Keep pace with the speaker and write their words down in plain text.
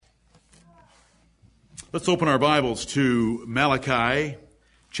Let's open our Bibles to Malachi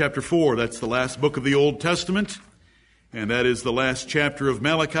chapter 4. That's the last book of the Old Testament, and that is the last chapter of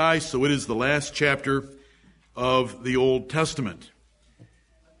Malachi, so it is the last chapter of the Old Testament.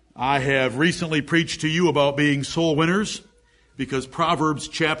 I have recently preached to you about being soul winners because Proverbs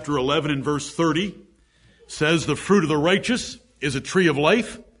chapter 11 and verse 30 says, "The fruit of the righteous is a tree of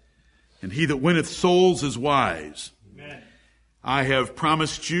life, and he that winneth souls is wise." Amen. I have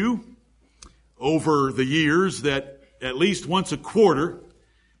promised you over the years that at least once a quarter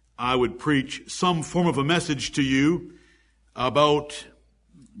I would preach some form of a message to you about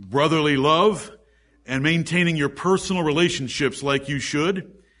brotherly love and maintaining your personal relationships like you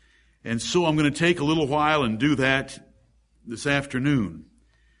should. And so I'm going to take a little while and do that this afternoon.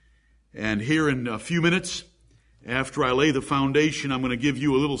 And here in a few minutes, after I lay the foundation, I'm going to give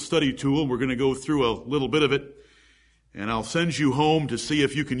you a little study tool. We're going to go through a little bit of it. And I'll send you home to see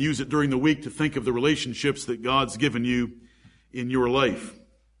if you can use it during the week to think of the relationships that God's given you in your life.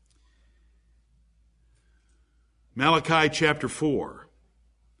 Malachi chapter 4.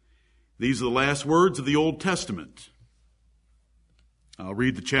 These are the last words of the Old Testament. I'll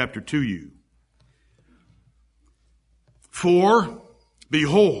read the chapter to you. "For,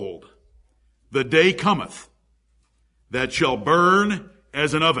 behold, the day cometh that shall burn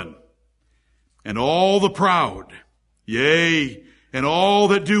as an oven, and all the proud, yea, and all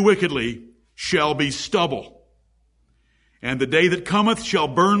that do wickedly shall be stubble. And the day that cometh shall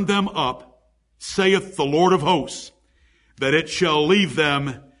burn them up, saith the Lord of hosts, that it shall leave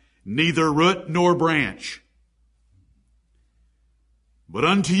them neither root nor branch. But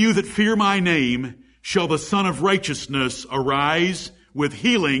unto you that fear my name shall the Son of Righteousness arise with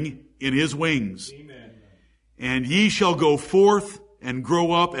healing in his wings. Amen. And ye shall go forth and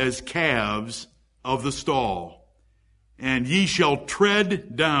grow up as calves of the stall. And ye shall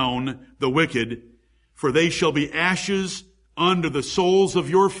tread down the wicked, for they shall be ashes under the soles of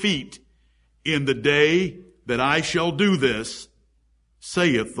your feet in the day that I shall do this,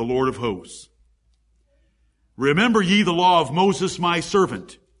 saith the Lord of hosts. Remember ye the law of Moses my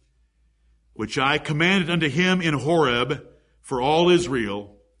servant, which I commanded unto him in Horeb for all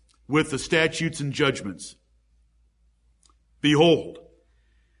Israel, with the statutes and judgments. Behold,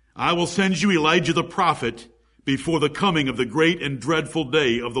 I will send you Elijah the prophet before the coming of the great and dreadful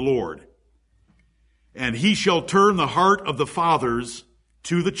day of the Lord. And he shall turn the heart of the fathers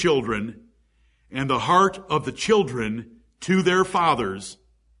to the children, and the heart of the children to their fathers,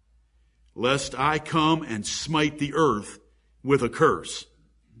 lest I come and smite the earth with a curse."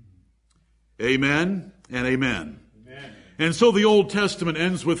 Amen and amen. Amen. And so the Old Testament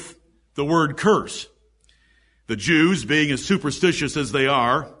ends with the word curse. The Jews, being as superstitious as they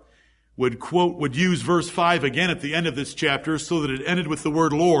are, would use verse 5 again at the end of this chapter so that it ended with the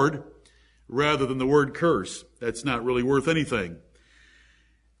word Lord rather than the word curse. That's not really worth anything.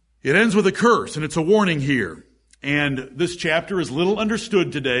 It ends with a curse, and it's a warning here. And this chapter is little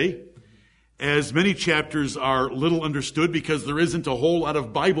understood today, as many chapters are little understood because there isn't a whole lot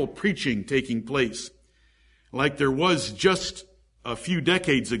of Bible preaching taking place. Like there was just a few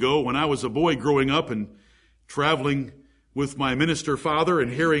decades ago when I was a boy growing up and traveling with my minister father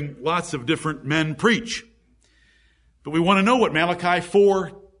and hearing lots of different men preach. But we want to know what Malachi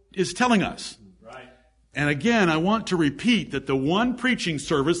 4 is telling us. Right. And again, I want to repeat that the one preaching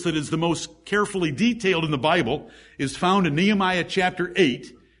service that is the most carefully detailed in the Bible is found in Nehemiah chapter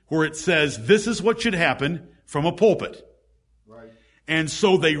 8, where it says, this is what should happen from a pulpit. Right. And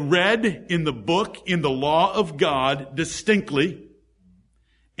so they read in the book, in the law of God distinctly,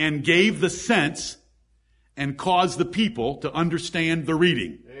 and gave the sense and cause the people to understand the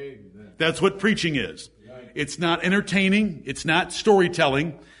reading. Amen. That's what preaching is. Right. It's not entertaining. It's not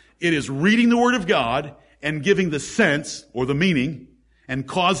storytelling. It is reading the Word of God and giving the sense or the meaning and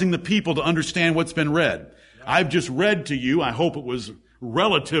causing the people to understand what's been read. Right. I've just read to you, I hope it was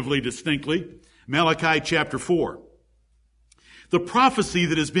relatively distinctly, Malachi chapter 4. The prophecy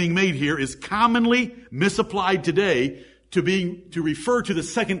that is being made here is commonly misapplied today to refer to the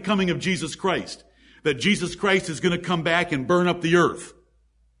second coming of Jesus Christ. That Jesus Christ is going to come back and burn up the earth.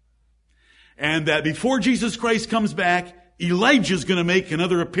 And that before Jesus Christ comes back, Elijah is going to make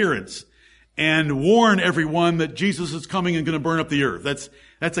another appearance and warn everyone that Jesus is coming and going to burn up the earth.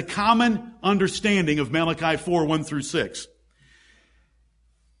 That's a common understanding of Malachi 4, 1 through 6.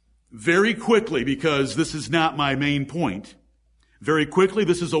 Very quickly, because this is not my main point, very quickly,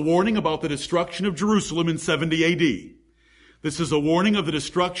 this is a warning about the destruction of Jerusalem in 70 AD. This is a warning of the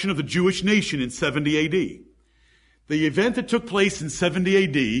destruction of the Jewish nation in 70 AD. The event that took place in 70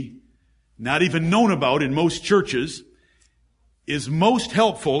 AD, not even known about in most churches, is most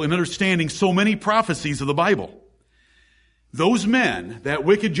helpful in understanding so many prophecies of the Bible. Those men, that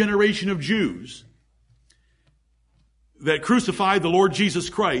wicked generation of Jews that crucified the Lord Jesus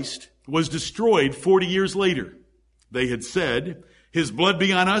Christ, was destroyed 40 years later. They had said, His blood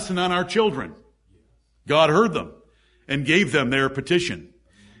be on us and on our children. God heard them and gave them their petition.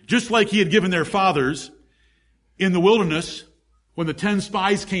 Just like He had given their fathers in the wilderness when the 10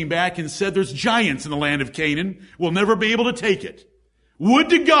 spies came back and said, there's giants in the land of Canaan. We'll never be able to take it. Would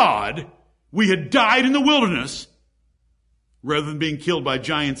to God we had died in the wilderness rather than being killed by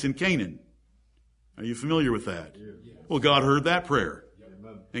giants in Canaan. Are you familiar with that? Well, God heard that prayer.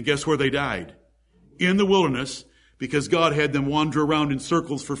 And guess where they died? In the wilderness, because God had them wander around in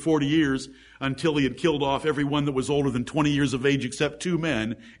circles for 40 years until He had killed off everyone that was older than 20 years of age except 2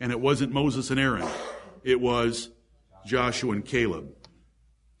 men, and it wasn't Moses and Aaron. It was Joshua and Caleb.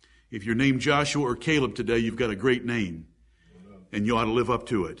 If you're named Joshua or Caleb today, you've got a great name, and you ought to live up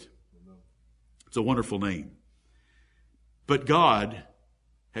to it. It's a wonderful name. But God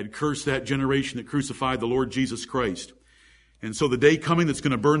had cursed that generation that crucified the Lord Jesus Christ. And so the day coming that's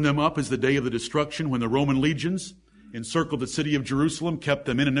going to burn them up is the day of the destruction, when the Roman legions encircled the city of Jerusalem, kept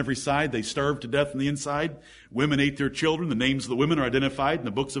them in on every side. They starved to death on the inside. Women ate their children. The names of the women are identified in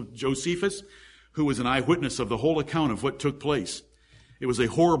the books of Josephus, who was an eyewitness of the whole account of what took place. It was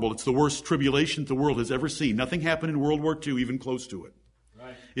it's the worst tribulation the world has ever seen. Nothing happened in World War II even close to it.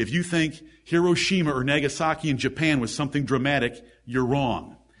 Right. If you think Hiroshima or Nagasaki in Japan was something dramatic, you're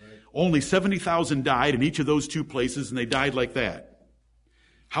wrong. Only 70,000 died in each of those 2 places, and they died like that.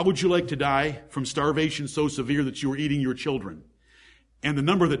 How would you like to die from starvation so severe that you were eating your children? And the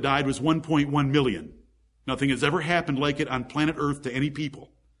number that died was 1.1 million. Nothing has ever happened like it on planet Earth to any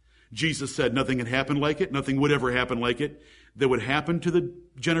people. Jesus said nothing had happened like it, nothing would ever happen like it, that would happen to the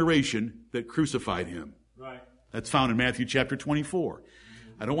generation that crucified Him. Right. That's found in Matthew chapter 24.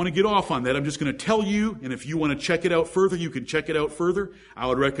 I don't want to get off on that. I'm just going to tell you, and if you want to check it out further, you can check it out further. I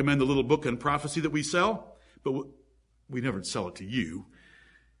would recommend the little book on prophecy that we sell, but we never sell it to you.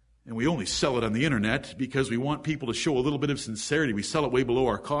 And we only sell it on the internet because we want people to show a little bit of sincerity. We sell it way below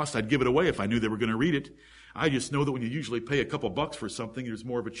our cost. I'd give it away if I knew they were going to read it. I just know that when you usually pay a couple bucks for something, there's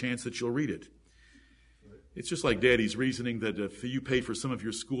more of a chance that you'll read it. It's just like Daddy's reasoning that if you pay for some of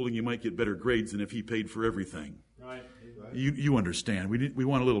your schooling, you might get better grades than if he paid for everything. Right. You understand. We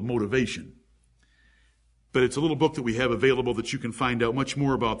want a little motivation. But it's a little book that we have available that you can find out much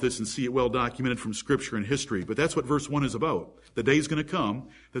more about this and see it well documented from Scripture and history. But that's what verse 1 is about. The day is going to come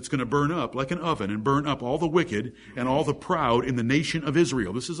that's going to burn up like an oven and burn up all the wicked and all the proud in the nation of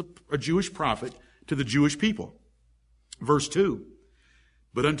Israel. This is a Jewish prophet to the Jewish people. Verse 2.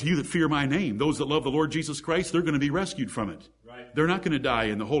 But unto you that fear my name, those that love the Lord Jesus Christ, they're going to be rescued from it. Right. They're not going to die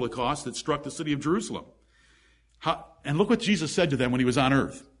in the Holocaust that struck the city of Jerusalem. And look what Jesus said to them when He was on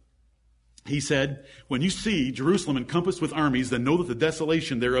earth. He said, when you see Jerusalem encompassed with armies, then know that the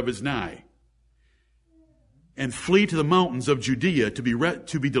desolation thereof is nigh. And flee to the mountains of Judea to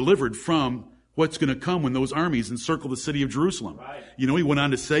be delivered from what's going to come when those armies encircle the city of Jerusalem. Right. You know, He went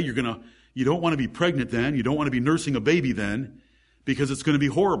on to say, you don't want to be pregnant then, you don't want to be nursing a baby then, because it's going to be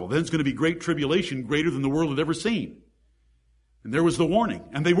horrible. Then it's going to be great tribulation, greater than the world had ever seen. And there was the warning,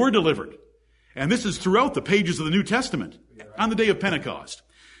 and they were delivered. And this is throughout the pages of the New Testament on the day of Pentecost.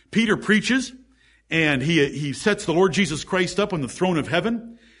 Peter preaches, and he sets the Lord Jesus Christ up on the throne of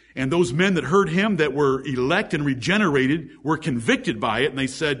heaven. And those men that heard him, that were elect and regenerated, were convicted by it. And they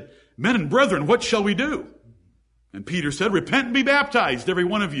said, men and brethren, what shall we do? And Peter said, repent and be baptized, every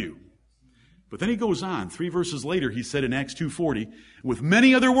one of you. But then he goes on. 3 verses later, he said in Acts 2:40, with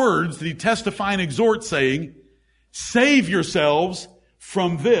many other words did he testify and exhort, saying, save yourselves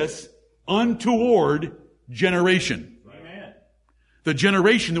from this untoward generation. Amen. The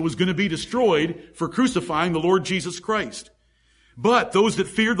generation that was going to be destroyed for crucifying the Lord Jesus Christ. But those that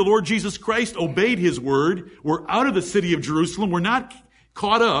feared the Lord Jesus Christ, obeyed His word, were out of the city of Jerusalem, were not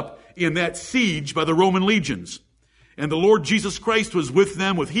caught up in that siege by the Roman legions. And the Lord Jesus Christ was with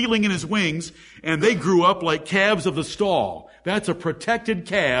them with healing in His wings, and they grew up like calves of the stall. That's a protected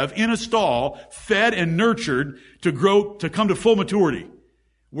calf in a stall, fed and nurtured to grow, to come to full maturity.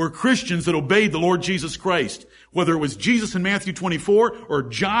 Were Christians that obeyed the Lord Jesus Christ. Whether it was Jesus in Matthew 24, or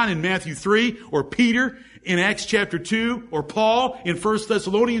John in Matthew 3, or Peter in Acts chapter 2, or Paul in 1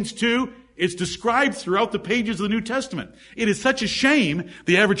 Thessalonians 2, it's described throughout the pages of the New Testament. It is such a shame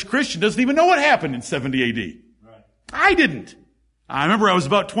the average Christian doesn't even know what happened in 70 AD. Right. I didn't. I remember I was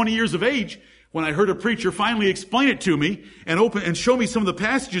about 20 years of age when I heard a preacher finally explain it to me and show me some of the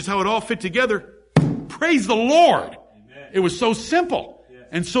passages, how it all fit together. Praise the Lord. Amen. It was so simple.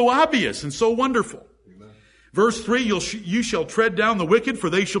 And so obvious and so wonderful. Amen. Verse 3, you shall tread down the wicked, for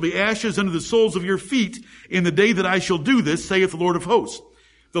they shall be ashes under the soles of your feet in the day that I shall do this, saith the Lord of hosts.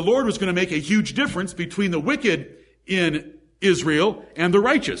 The Lord was going to make a huge difference between the wicked in Israel and the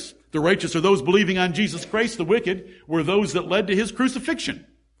righteous. The righteous are those believing on Jesus Christ. The wicked were those that led to his crucifixion.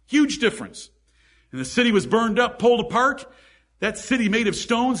 Huge difference. And the city was burned up, pulled apart. That city made of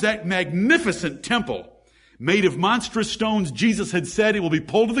stones, that magnificent temple made of monstrous stones, Jesus had said it will be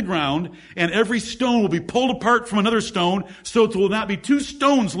pulled to the ground, and every stone will be pulled apart from another stone, so there will not be two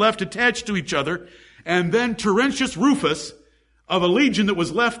stones left attached to each other. And then Terentius Rufus, of a legion that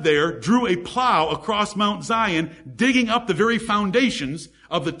was left there, drew a plow across Mount Zion, digging up the very foundations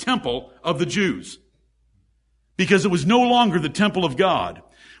of the temple of the Jews. Because it was no longer the temple of God.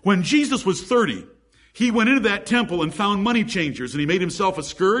 When Jesus was 30, he went into that temple and found money changers, and he made himself a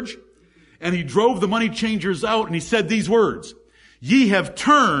scourge, and he drove the money changers out, and he said these words, "Ye have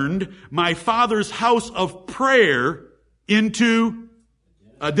turned my Father's house of prayer into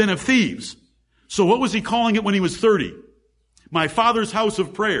a den of thieves." So what was he calling it when he was 30? My Father's house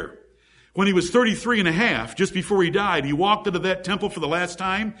of prayer. When he was 33 and a half, just before he died, he walked into that temple for the last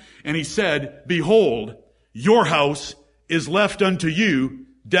time, and he said, "Behold, your house is left unto you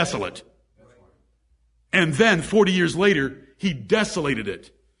desolate." And then 40 years later, he desolated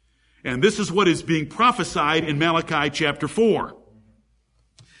it. And this is what is being prophesied in Malachi chapter 4.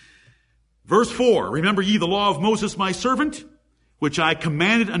 Verse 4, "Remember ye the law of Moses my servant, which I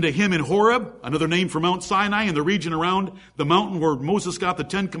commanded unto him in Horeb," another name for Mount Sinai, in the region around the mountain where Moses got the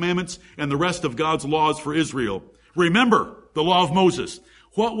 10 Commandments and the rest of God's laws for Israel. Remember the law of Moses.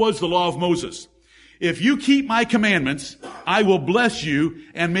 What was the law of Moses? If you keep my commandments, I will bless you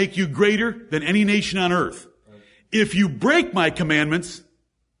and make you greater than any nation on earth. If you break my commandments,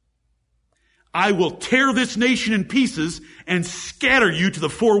 I will tear this nation in pieces and scatter you to the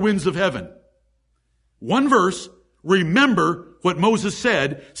four winds of heaven. One verse, remember what Moses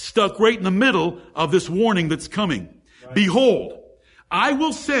said, stuck right in the middle of this warning that's coming. Right. "Behold, I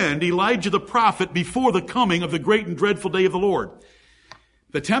will send Elijah the prophet before the coming of the great and dreadful day of the Lord."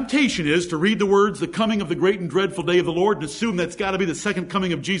 The temptation is to read the words, "the coming of the great and dreadful day of the Lord," and assume that's got to be the second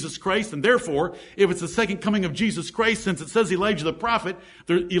coming of Jesus Christ. And therefore, if it's the second coming of Jesus Christ, since it says Elijah the prophet,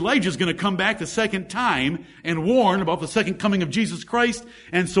 Elijah's going to come back the second time and warn about the second coming of Jesus Christ.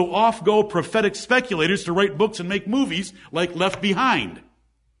 And so off go prophetic speculators to write books and make movies like Left Behind.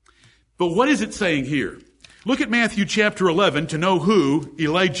 But what is it saying here? Look at Matthew chapter 11 to know who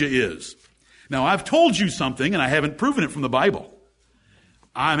Elijah is. Now, I've told you something, and I haven't proven it from the Bible.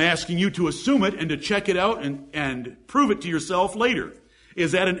 I'm asking you to assume it and to check it out and prove it to yourself later.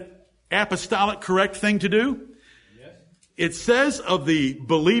 Is that an apostolic correct thing to do? Yes. It says of the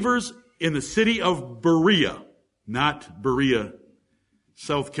believers in the city of Berea, not Berea,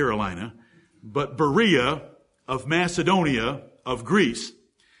 South Carolina, but Berea of Macedonia of Greece.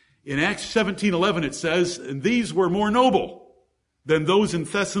 In Acts 17:11 it says, "And these were more noble than those in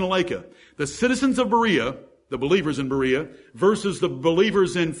Thessalonica." The citizens of Berea, the believers in Berea, versus the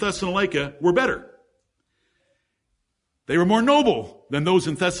believers in Thessalonica were better. They were more noble than those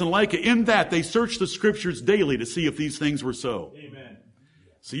in Thessalonica in that they searched the scriptures daily to see if these things were so. Amen.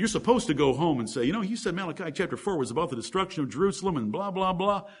 So you're supposed to go home and say, you said Malachi chapter 4 was about the destruction of Jerusalem and blah, blah,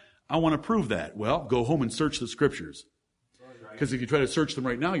 blah. I want to prove that. Well, go home and search the scriptures. Because if you try to search them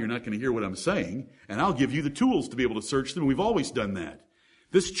right now, you're not going to hear what I'm saying. And I'll give you the tools to be able to search them. We've always done that.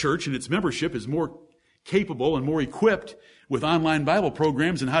 This church and its membership is more capable and more equipped with online Bible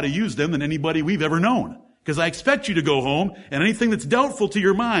programs and how to use them than anybody we've ever known. Because I expect you to go home, and anything that's doubtful to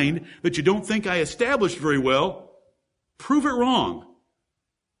your mind that you don't think I established very well, prove it wrong.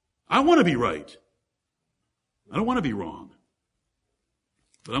 I want to be right. I don't want to be wrong.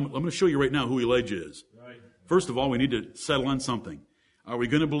 But I'm going to show you right now who Elijah is. Right. First of all, we need to settle on something. Are we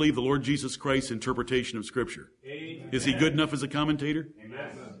going to believe the Lord Jesus Christ's interpretation of Scripture? Amen. Is he good enough as a commentator?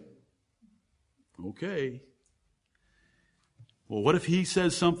 Amen. Okay. Well, what if he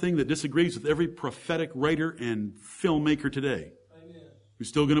says something that disagrees with every prophetic writer and filmmaker today? Amen. You're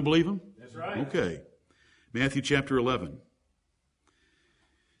still going to believe him? That's right. Okay. Matthew chapter 11.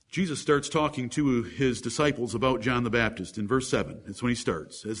 Jesus starts talking to his disciples about John the Baptist in verse 7. That's when he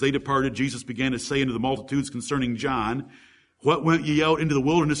starts. "As they departed, Jesus began to say unto the multitudes concerning John, What went ye out into the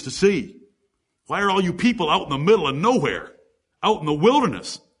wilderness to see? Why are all you people out in the middle of nowhere? Out in the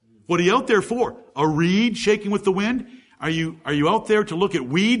wilderness? What are you out there for? A reed shaking with the wind? Are you out there to look at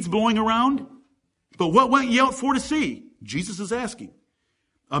weeds blowing around? But what went ye out for to see?" Jesus is asking.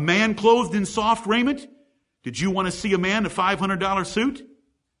 "A man clothed in soft raiment? Did you want to see a man in a $500 suit?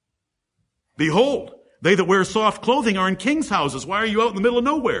 Behold, they that wear soft clothing are in kings' houses. Why are you out in the middle of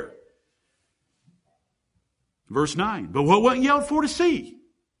nowhere?" Verse 9, but what went ye out for to see?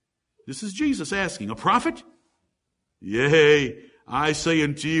 This is Jesus asking, a prophet? Yea, I say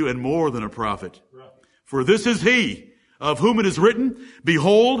unto you, and more than a prophet. For this is he, of whom it is written,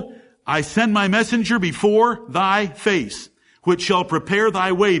 behold, I send my messenger before thy face, which shall prepare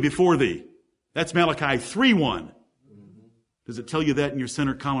thy way before thee. That's Malachi 3:1. Does it tell you that in your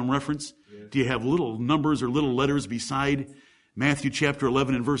center column reference? Yes. Do you have little numbers or little letters beside Matthew chapter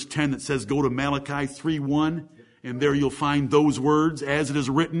 11 and verse 10 that says go to Malachi 3:1, and there you'll find those words as it is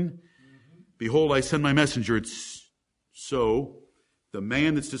written? Behold, I send my messenger. It's so. The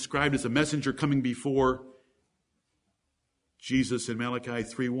man that's described as a messenger coming before Jesus in Malachi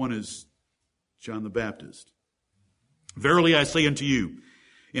 3:1 is John the Baptist. Verily I say unto you,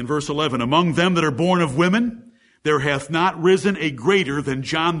 in verse 11, among them that are born of women, there hath not risen a greater than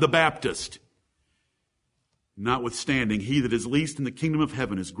John the Baptist. Notwithstanding, he that is least in the kingdom of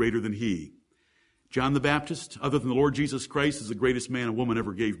heaven is greater than he. John the Baptist, other than the Lord Jesus Christ, is the greatest man a woman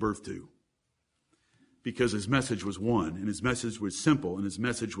ever gave birth to. Because his message was one, and his message was simple, and his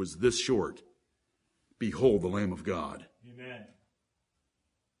message was this short. Behold the Lamb of God. Amen.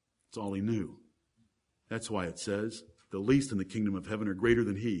 That's all he knew. That's why it says, the least in the kingdom of heaven are greater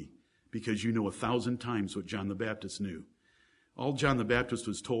than he, because you know 1,000 times what John the Baptist knew. All John the Baptist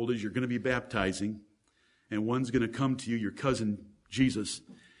was told is you're going to be baptizing, and one's going to come to you, your cousin Jesus,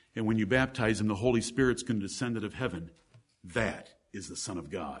 and when you baptize him, the Holy Spirit's going to descend out of heaven. That is the Son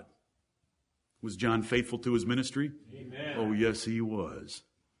of God. Was John faithful to his ministry? Amen. Oh, yes, he was.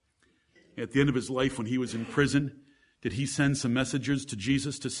 At the end of his life, when he was in prison, did he send some messengers to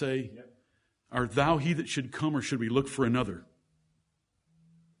Jesus to say, art thou he that should come, or should we look for another?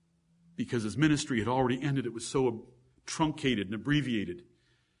 Because his ministry had already ended. It was so truncated and abbreviated.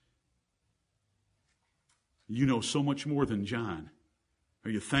 You know so much more than John.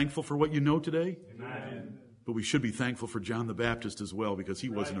 Are you thankful for what you know today? Amen. But we should be thankful for John the Baptist as well, because he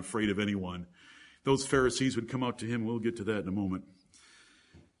wasn't afraid of anyone. Those Pharisees would come out to him. We'll get to that in a moment.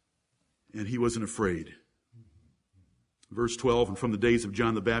 And he wasn't afraid. Verse 12, and from the days of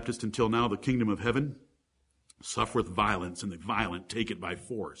John the Baptist until now, the kingdom of heaven suffereth violence, and the violent take it by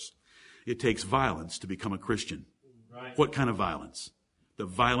force. It takes violence to become a Christian. Right. What kind of violence? The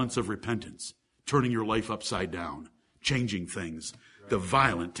violence of repentance, turning your life upside down, changing things. Right. The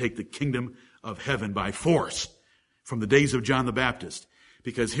violent take the kingdom of heaven by force from the days of John the Baptist.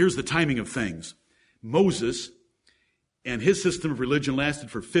 Because here's the timing of things. Moses and his system of religion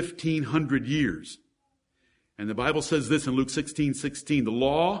lasted for 1,500 years. And the Bible says this in Luke 16:16, the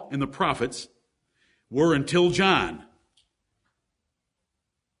law and the prophets were until John.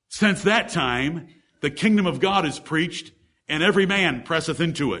 Since that time, the kingdom of God is preached, and every man presseth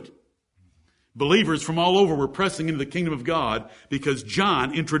into it. Believers from all over were pressing into the kingdom of God because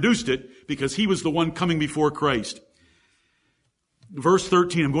John introduced it, because he was the one coming before Christ. Verse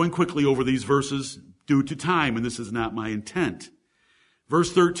 13, I'm going quickly over these verses due to time, and this is not my intent.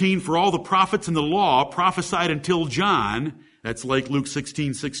 Verse 13, for all the prophets in the law prophesied until John, that's like Luke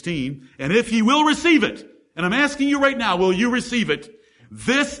 16:16, and if ye will receive it, and I'm asking you right now, will you receive it?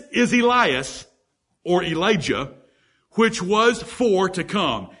 This is Elias, or Elijah, which was for to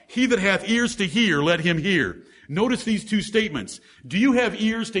come. He that hath ears to hear, let him hear. Notice these two statements. Do you have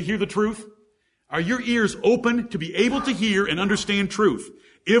ears to hear the truth? Are your ears open to be able to hear and understand truth?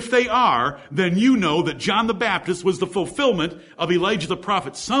 If they are, then you know that John the Baptist was the fulfillment of Elijah the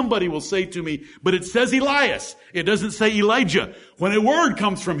prophet. Somebody will say to me, but it says Elias. It doesn't say Elijah. When a word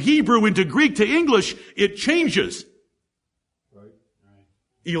comes from Hebrew into Greek to English, it changes. Right.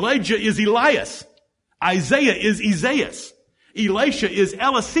 Elijah is Elias. Isaiah is Isaias. Elisha is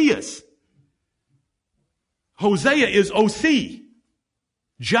Eliseus. Hosea is O.C.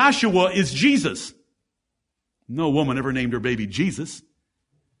 Joshua is Jesus. No woman ever named her baby Jesus.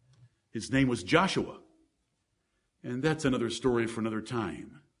 His name was Joshua. And that's another story for another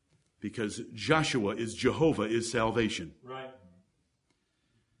time. Because Joshua is Jehovah is salvation. Right.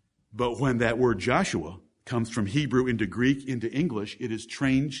 But when that word Joshua comes from Hebrew into Greek into English, it is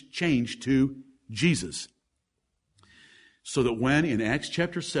changed to Jesus. So that when in Acts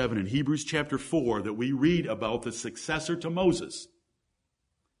chapter 7 and Hebrews chapter 4 that we read about the successor to Moses,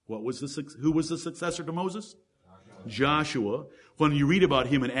 who was the successor to Moses? Joshua. When you read about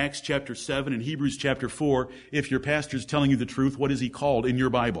him in Acts chapter 7 and Hebrews chapter 4, if your pastor's telling you the truth, what is he called in your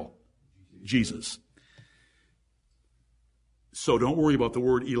Bible? Jesus. So don't worry about the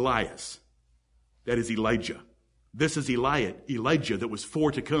word Elias. That is Elijah. This is Elijah that was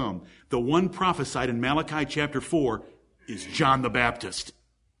for to come. The one prophesied in Malachi chapter 4 is John the Baptist.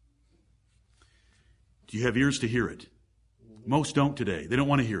 Do you have ears to hear it? Most don't today. They don't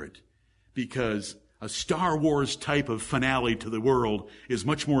want to hear it because A Star Wars type of finale to the world is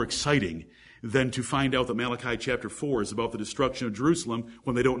much more exciting than to find out that Malachi chapter 4 is about the destruction of Jerusalem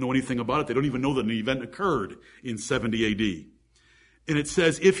when they don't know anything about it. They don't even know that an event occurred in 70 AD. And it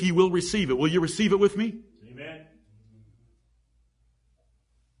says, if ye will receive it, will you receive it with me? Amen.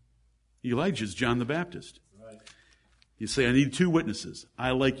 Elijah's John the Baptist. Right. You say, I need 2 witnesses.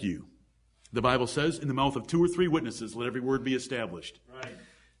 I like you. The Bible says, in the mouth of 2 or 3 witnesses, let every word be established. Right.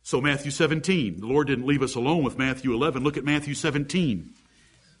 So Matthew 17. The Lord didn't leave us alone with Matthew 11. Look at Matthew 17.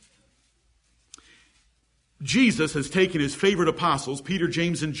 Jesus has taken his favorite apostles, Peter,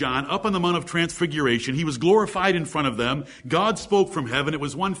 James, and John, up on the Mount of Transfiguration. He was glorified in front of them. God spoke from heaven. It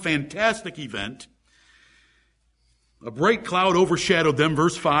was one fantastic event. A bright cloud overshadowed them,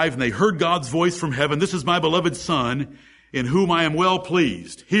 verse 5, and they heard God's voice from heaven. This is my beloved Son, in whom I am well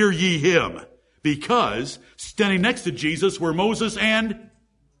pleased. Hear ye him. Because standing next to Jesus were Moses and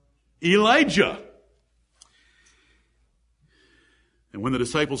Elijah. And when the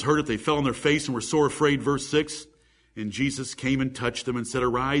disciples heard it, they fell on their face and were sore afraid, verse 6. And Jesus came and touched them and said,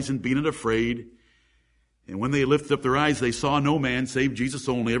 Arise and be not afraid. And when they lifted up their eyes, they saw no man save Jesus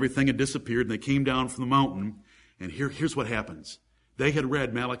only. Everything had disappeared, and they came down from the mountain. And here's what happens. They had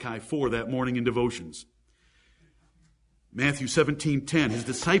read Malachi 4 that morning in devotions. Matthew 17:10, his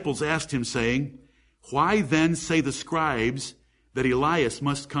disciples asked him, saying, Why then say the scribes that Elias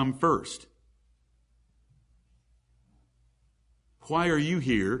must come first? Why are you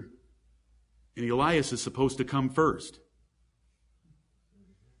here? And Elias is supposed to come first.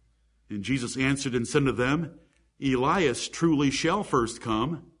 And Jesus answered and said to them, Elias truly shall first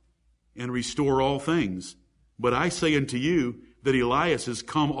come and restore all things. But I say unto you that Elias is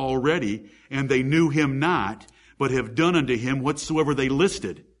come already, and they knew him not, but have done unto him whatsoever they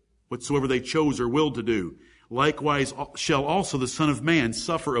listed, whatsoever they chose or willed to do. Likewise shall also the Son of Man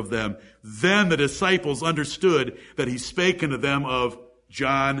suffer of them. Then the disciples understood that he spake unto them of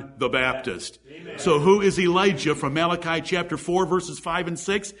John the Baptist. Amen. So who is Elijah from Malachi chapter 4 verses 5 and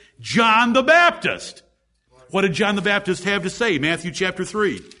 6? John the Baptist. What did John the Baptist have to say? Matthew chapter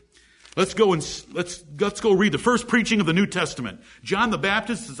 3. Let's go read the first preaching of the New Testament. John the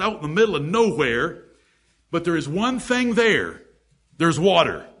Baptist is out in the middle of nowhere, but there is one thing there. There's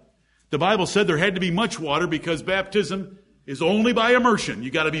water. The Bible said there had to be much water because baptism is only by immersion. You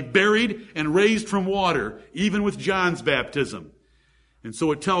got to be buried and raised from water, even with John's baptism. And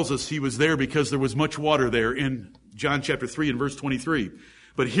so it tells us he was there because there was much water there in John chapter 3 and verse 23.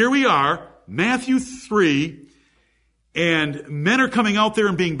 But here we are, Matthew 3, and men are coming out there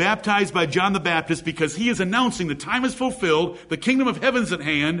and being baptized by John the Baptist because he is announcing the time is fulfilled, the kingdom of heaven's at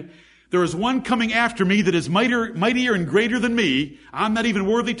hand. There is one coming after me that is mightier and greater than me. I'm not even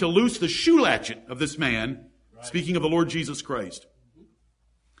worthy to loose the shoe latchet of this man. Right. Speaking of the Lord Jesus Christ.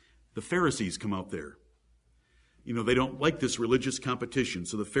 The Pharisees come out there. You know, they don't like this religious competition.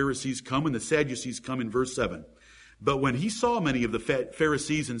 So the Pharisees come and the Sadducees come in verse 7. But when he saw many of the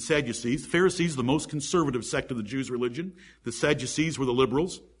Pharisees and Sadducees, the Pharisees, the most conservative sect of the Jews' religion, the Sadducees were the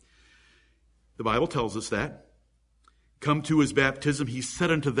liberals. The Bible tells us that. Come to his baptism, he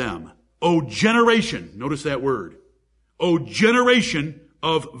said unto them, O generation, notice that word, O generation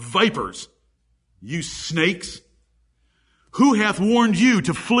of vipers, you snakes, who hath warned you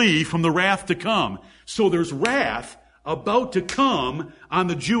to flee from the wrath to come? So there's wrath about to come on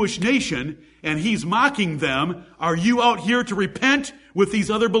the Jewish nation, and he's mocking them. Are you out here to repent with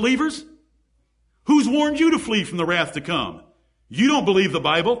these other believers? Who's warned you to flee from the wrath to come? You don't believe the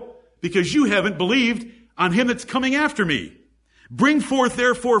Bible because you haven't believed on him that's coming after me. Bring forth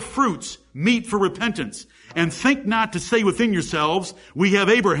therefore fruits, meet for repentance, and think not to say within yourselves, we have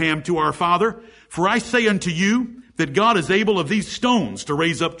Abraham to our father. For I say unto you that God is able of these stones to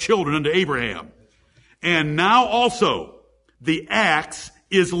raise up children unto Abraham. And now also the axe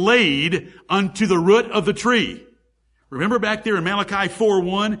is laid unto the root of the tree. Remember back there in Malachi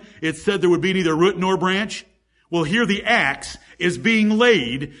 4:1, it said there would be neither root nor branch? Well, here the axe is being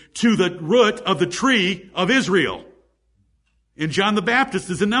laid to the root of the tree of Israel. And John the Baptist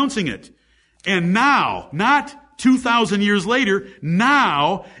is announcing it. And now, not 2,000 years later,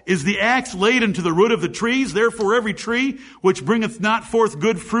 now is the axe laid unto the root of the trees. Therefore every tree which bringeth not forth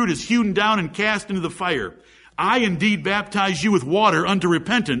good fruit is hewn down and cast into the fire. I indeed baptize you with water unto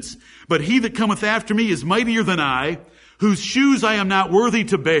repentance, but he that cometh after me is mightier than I, whose shoes I am not worthy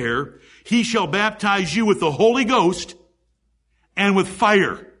to bear. He shall baptize you with the Holy Ghost and with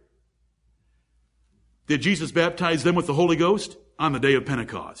fire. Did Jesus baptize them with the Holy Ghost? On the day of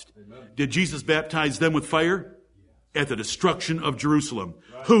Pentecost. Amen. Did Jesus baptize them with fire? At the destruction of Jerusalem,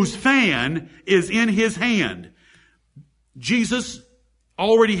 right, whose fan is in his hand. Jesus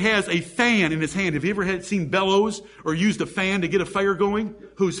already has a fan in his hand. Have you ever seen bellows or used a fan to get a fire going?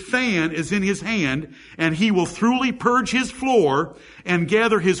 Whose fan is in his hand, and he will thoroughly purge his floor and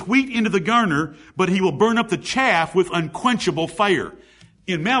gather his wheat into the garner, but he will burn up the chaff with unquenchable fire.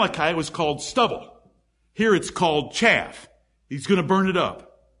 In Malachi, it was called stubble. Here it's called chaff. He's going to burn it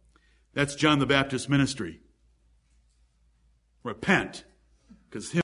up. That's John the Baptist's ministry. Repent, because